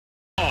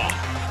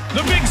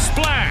The big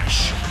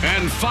splash.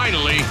 And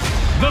finally,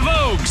 the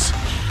Vogues.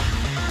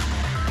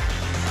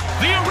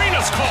 The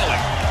arena's calling.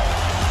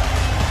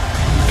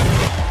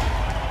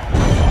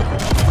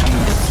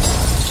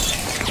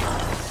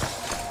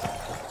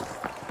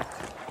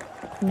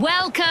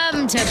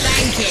 Welcome to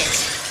Banquet.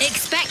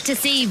 Expect to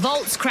see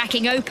vaults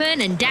cracking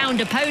open and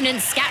downed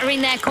opponents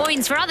scattering their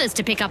coins for others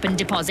to pick up and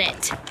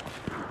deposit.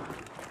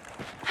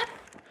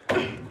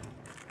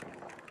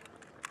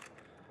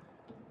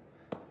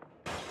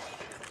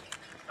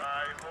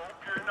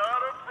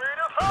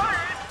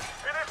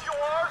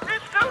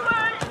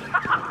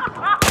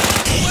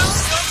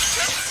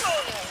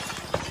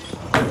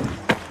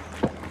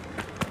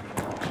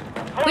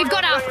 We've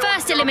got our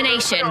first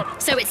elimination,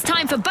 so it's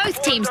time for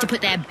both teams to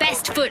put their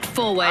best foot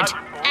forward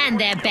and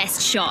their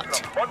best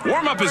shot.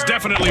 Warm-up is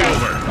definitely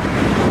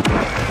over.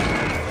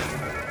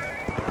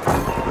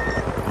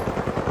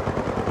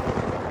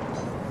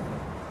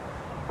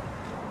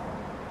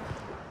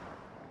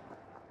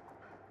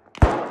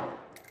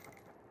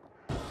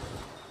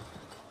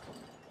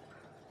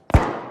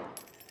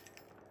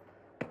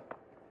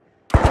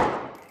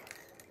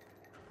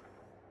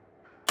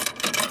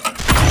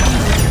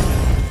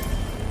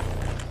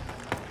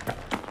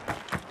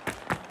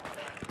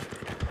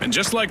 And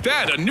just like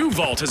that, a new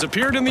vault has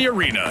appeared in the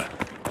arena.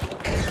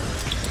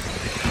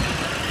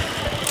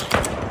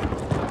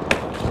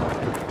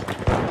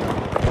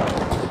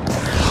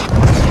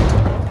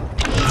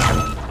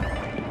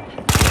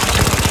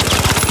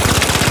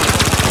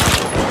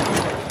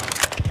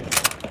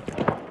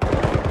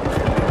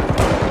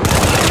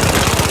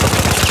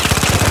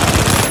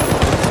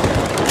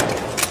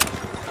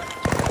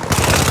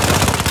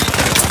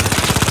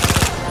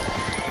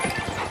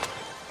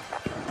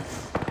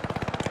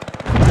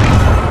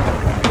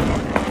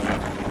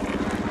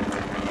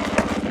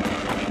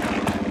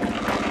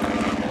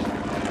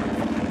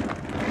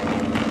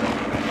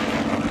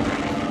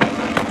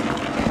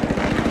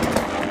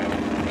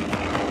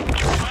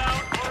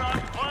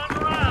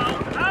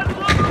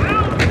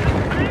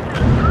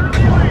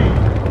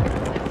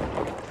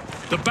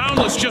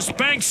 Just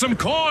bank some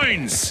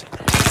coins!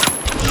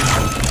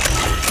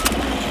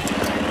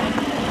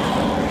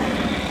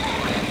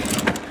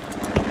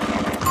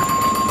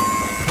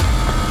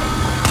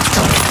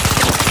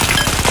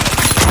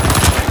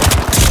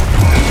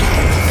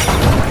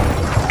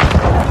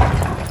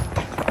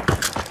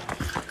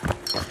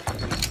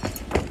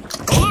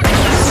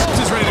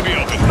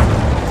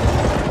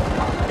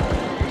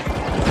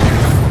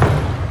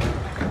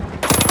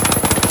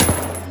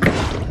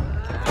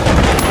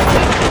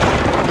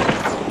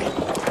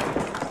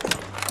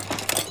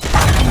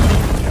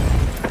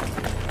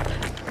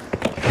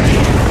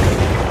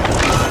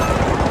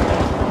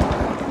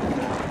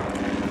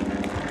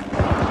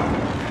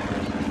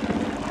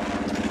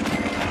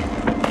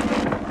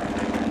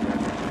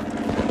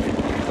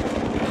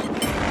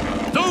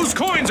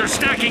 Coins are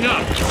stacking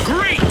up.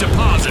 Great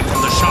deposit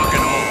from the shock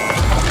and awe.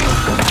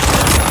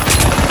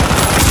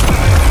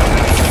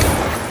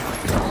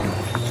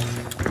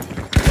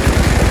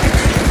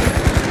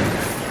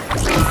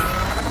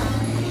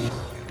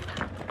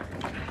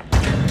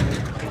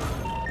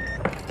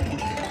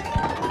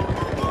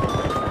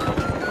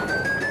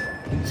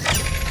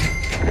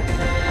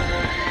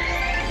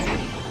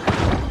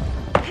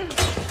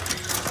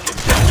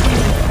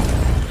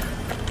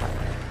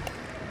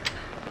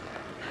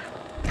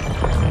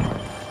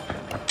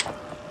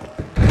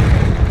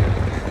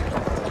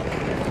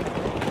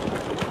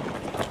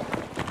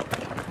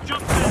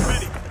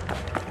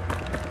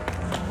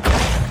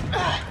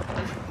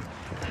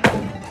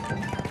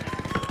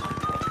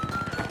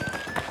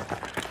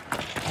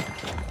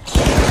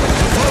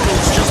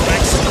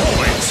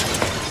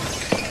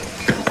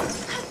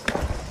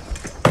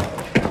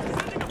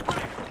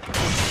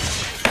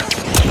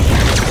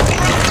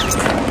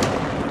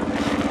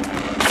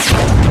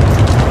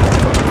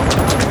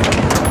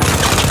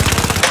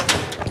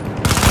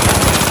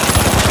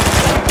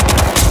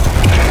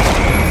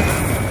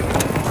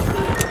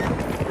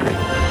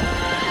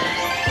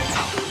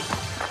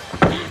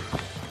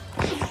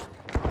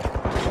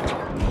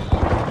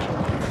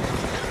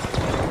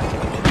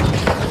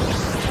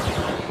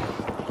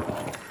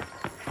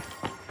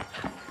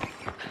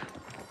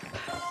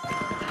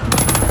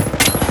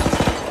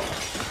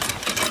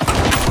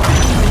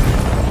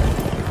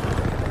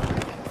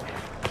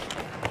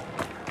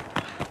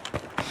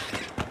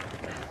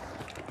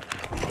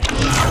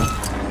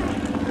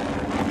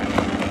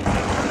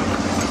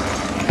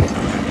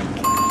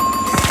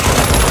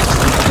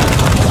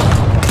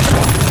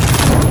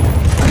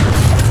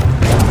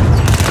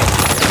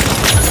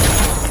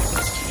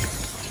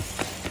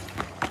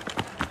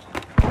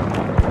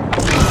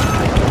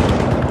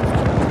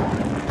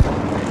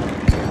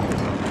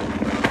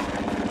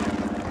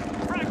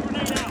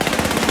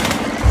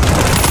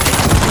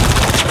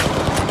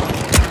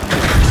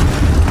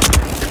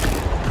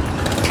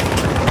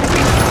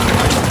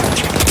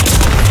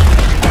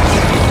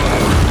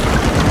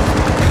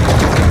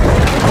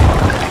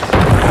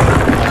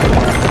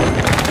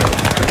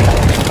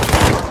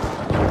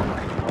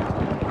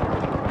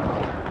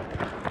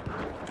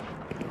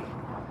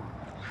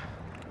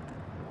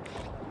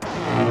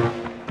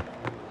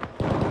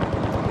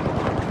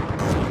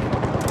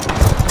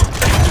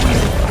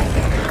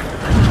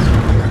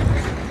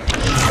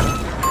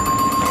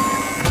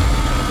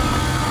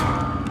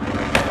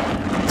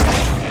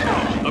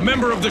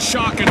 of the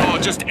shock and awe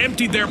just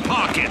emptied their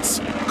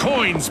pockets.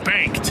 Coins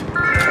banked.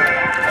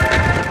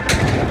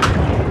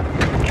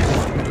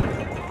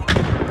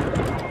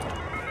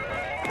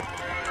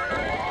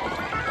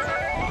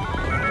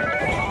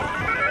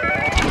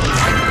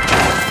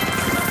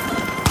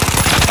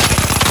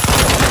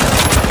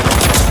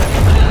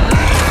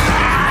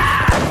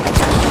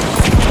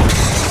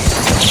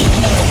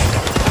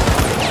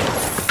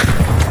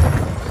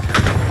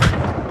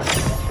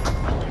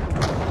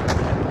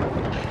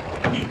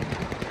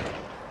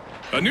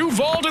 A new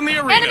vault in the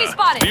arena. Enemy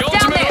spotted. The Down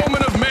ultimate there.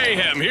 omen of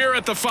mayhem here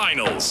at the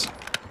finals.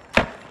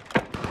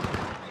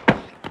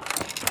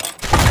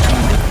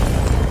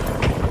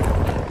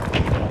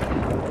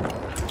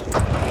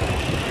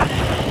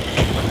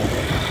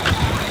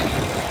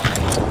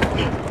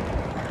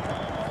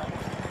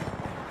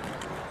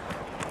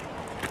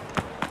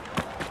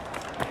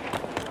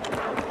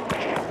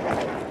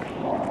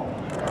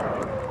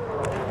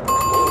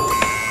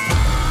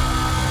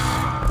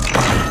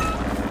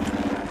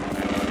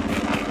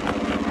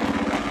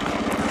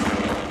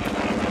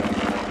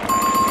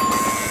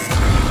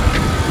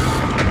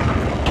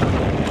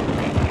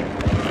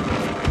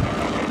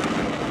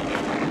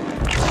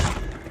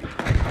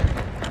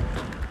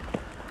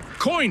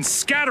 Coins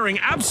scattering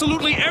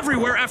absolutely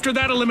everywhere after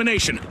that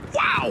elimination.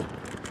 Wow!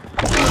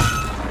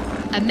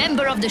 A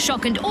member of the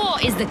shock and awe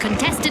is the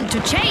contestant to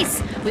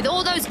chase. With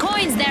all those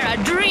coins, they're a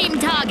dream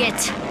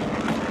target.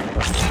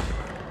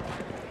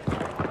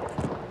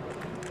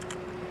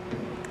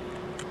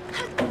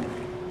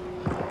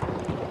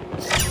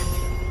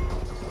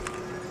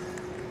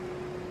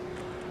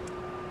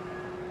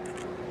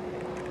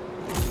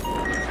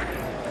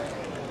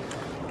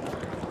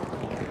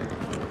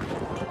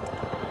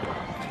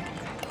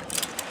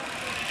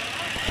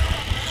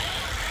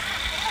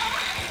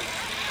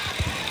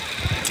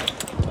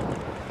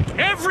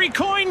 Every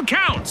coin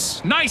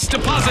counts! Nice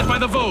deposit by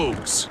the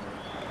Vogues.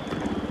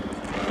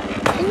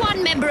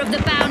 One member of the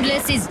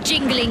Boundless is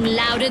jingling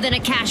louder than a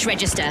cash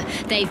register.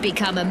 They've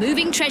become a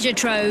moving treasure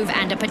trove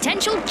and a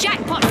potential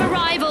jackpot for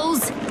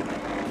rivals.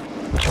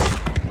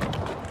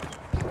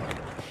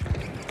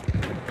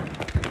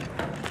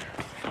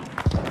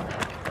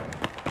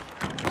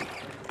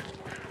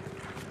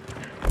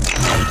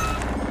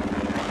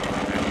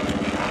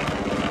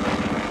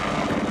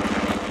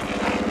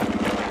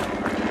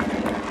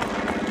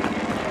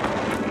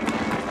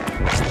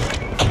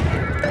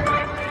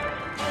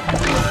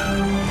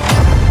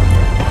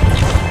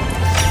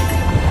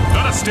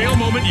 Stale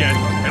moment yet,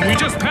 and we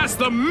just passed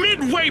the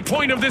midway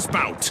point of this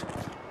bout.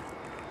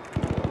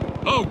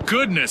 Oh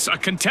goodness, a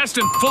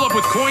contestant full up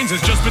with coins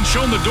has just been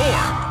shown the door.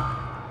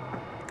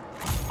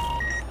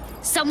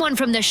 Someone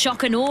from the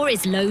shock and awe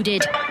is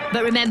loaded.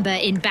 But remember,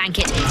 in Bank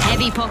It,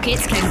 heavy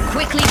pockets can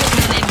quickly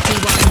become empty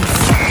ones.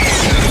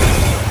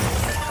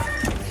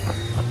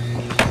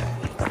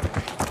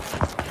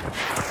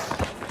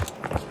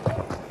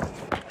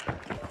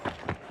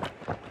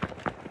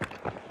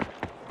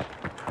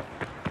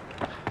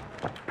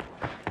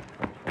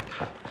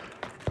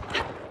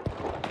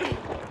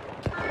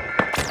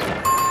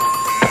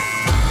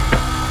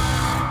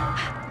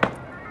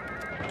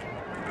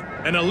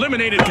 An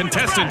eliminated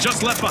contestant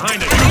just left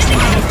behind a huge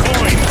pile of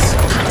coins.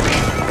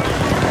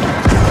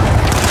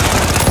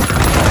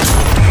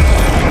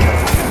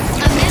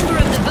 A member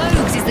of the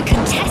Vogues is the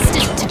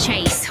contestant to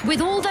chase.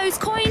 With all those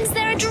coins,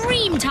 they're a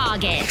dream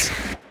target.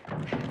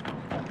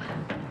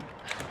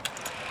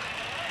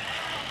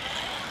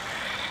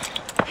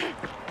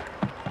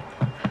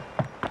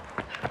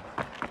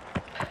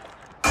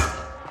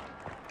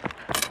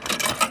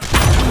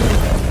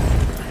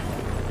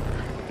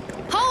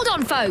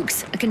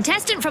 Folks, a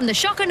contestant from the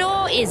shock and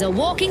awe is a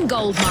walking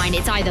gold mine.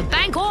 It's either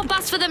bank or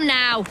bust for them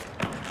now.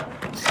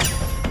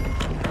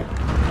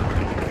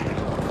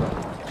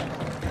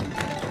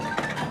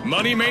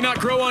 Money may not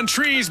grow on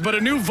trees, but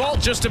a new vault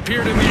just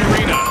appeared in the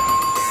arena.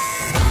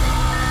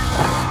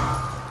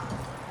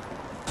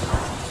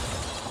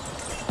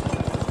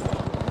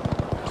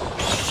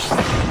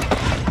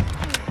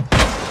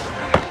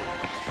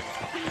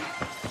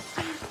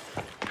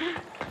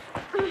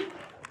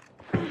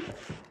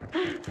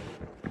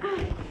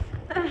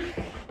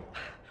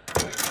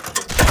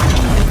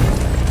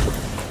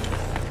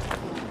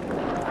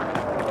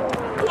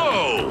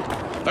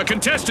 A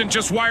contestant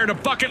just wired a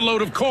bucket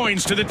load of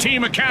coins to the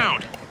team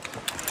account.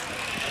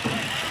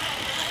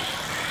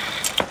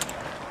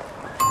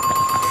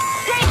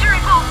 Danger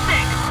in Vault 6!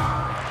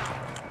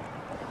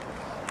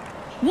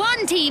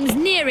 One team's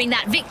nearing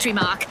that victory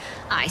mark.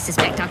 I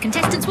suspect our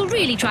contestants will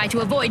really try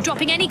to avoid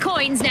dropping any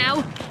coins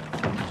now.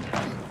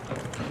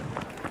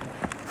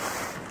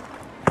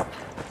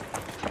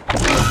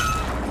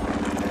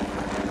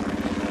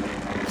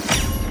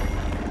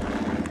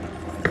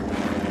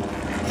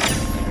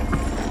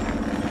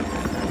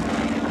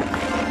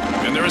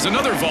 There is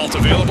another vault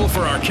available for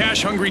our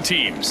cash-hungry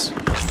teams.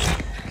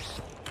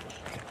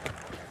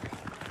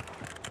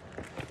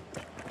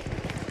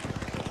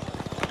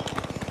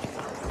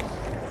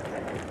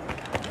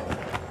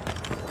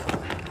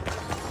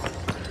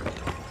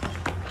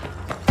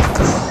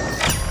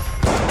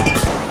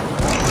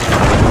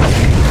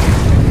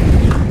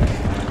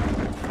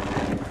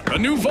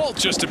 new vault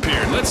just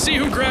appeared. Let's see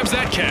who grabs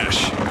that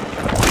cash.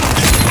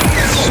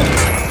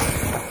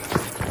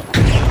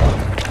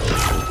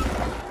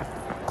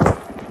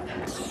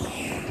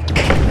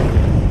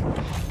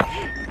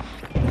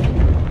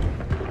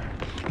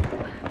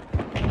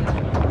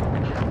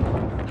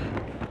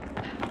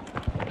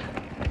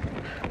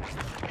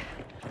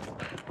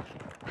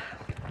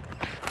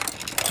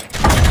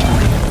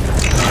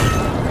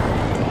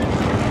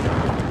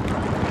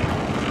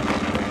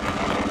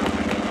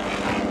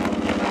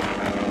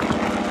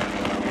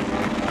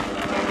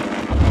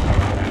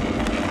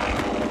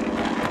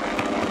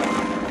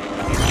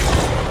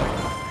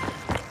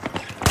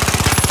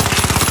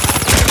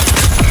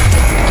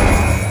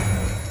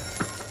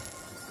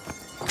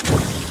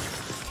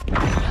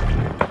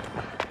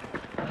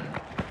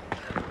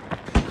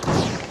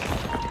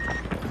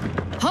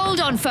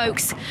 Hold on,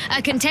 folks.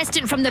 A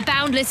contestant from the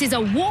Boundless is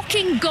a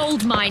walking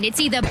gold mine.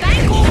 It's either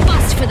bank or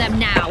bust for them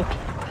now.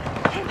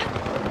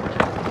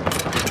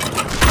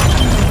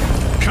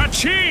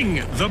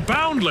 Ka-ching! The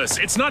Boundless.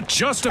 It's not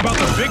just about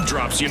the big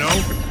drops, you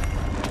know?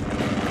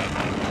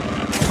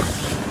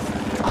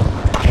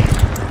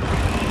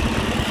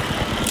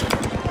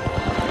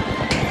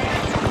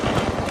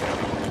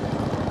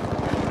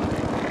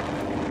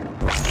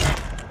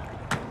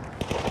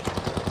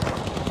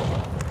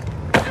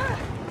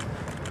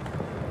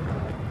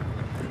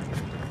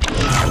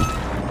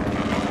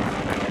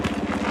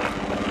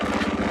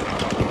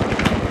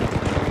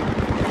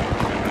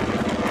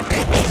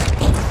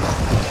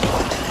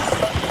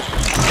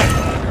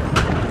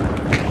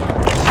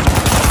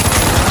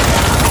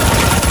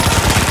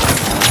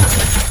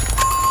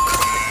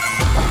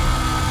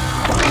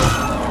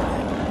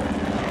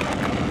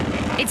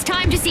 It's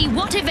time to see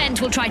what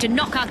event will try to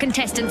knock our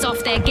contestants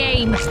off their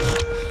game.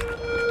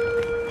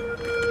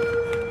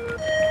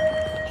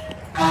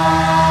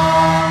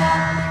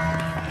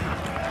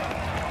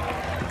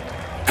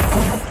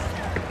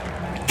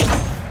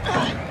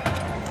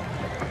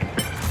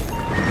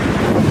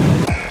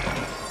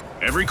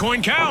 Every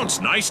coin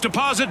counts. Nice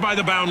deposit by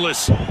the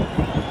Boundless.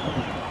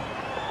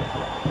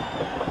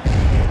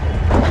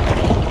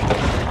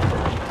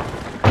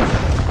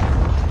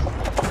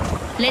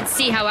 Let's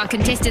see how our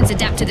contestants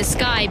adapt to the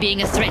sky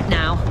being a threat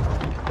now.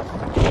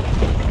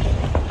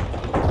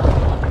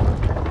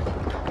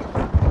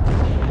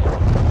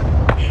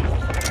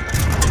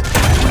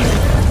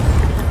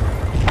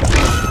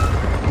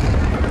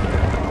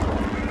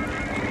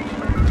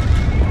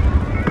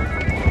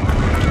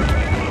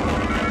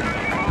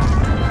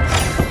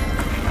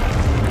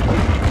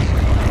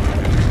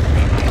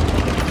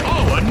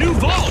 Oh, a new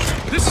vault!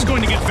 This is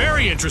going to get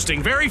very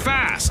interesting very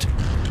fast.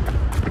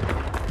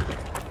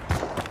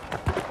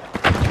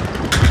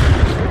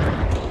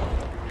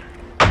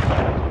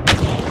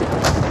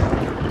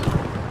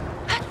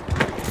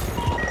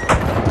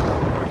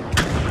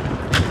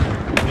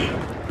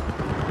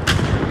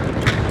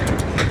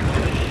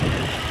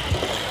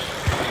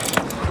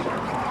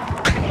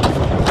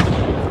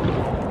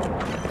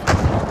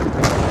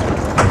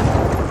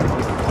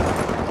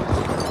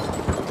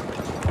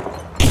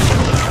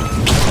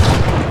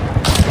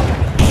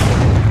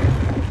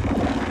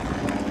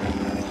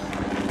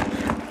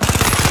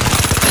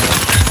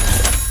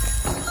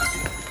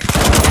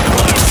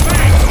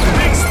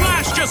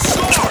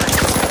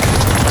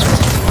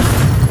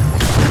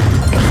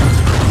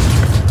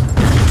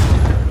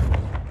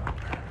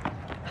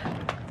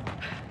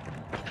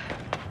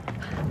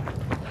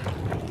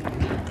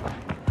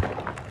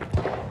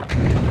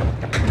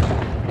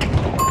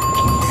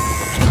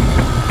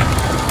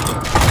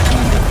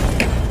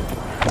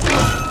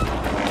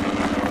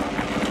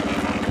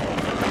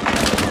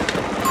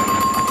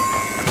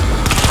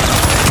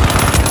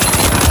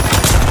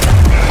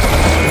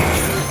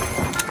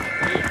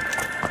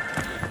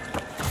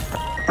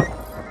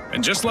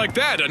 And just like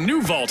that, a new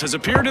vault has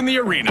appeared in the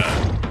arena.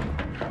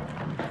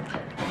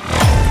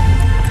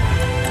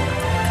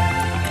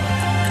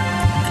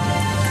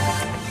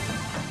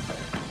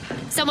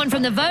 Someone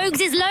from the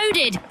Vogues is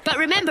loaded. But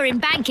remember, in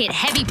Bank It,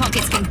 heavy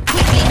pockets can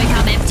quickly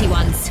become empty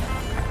ones.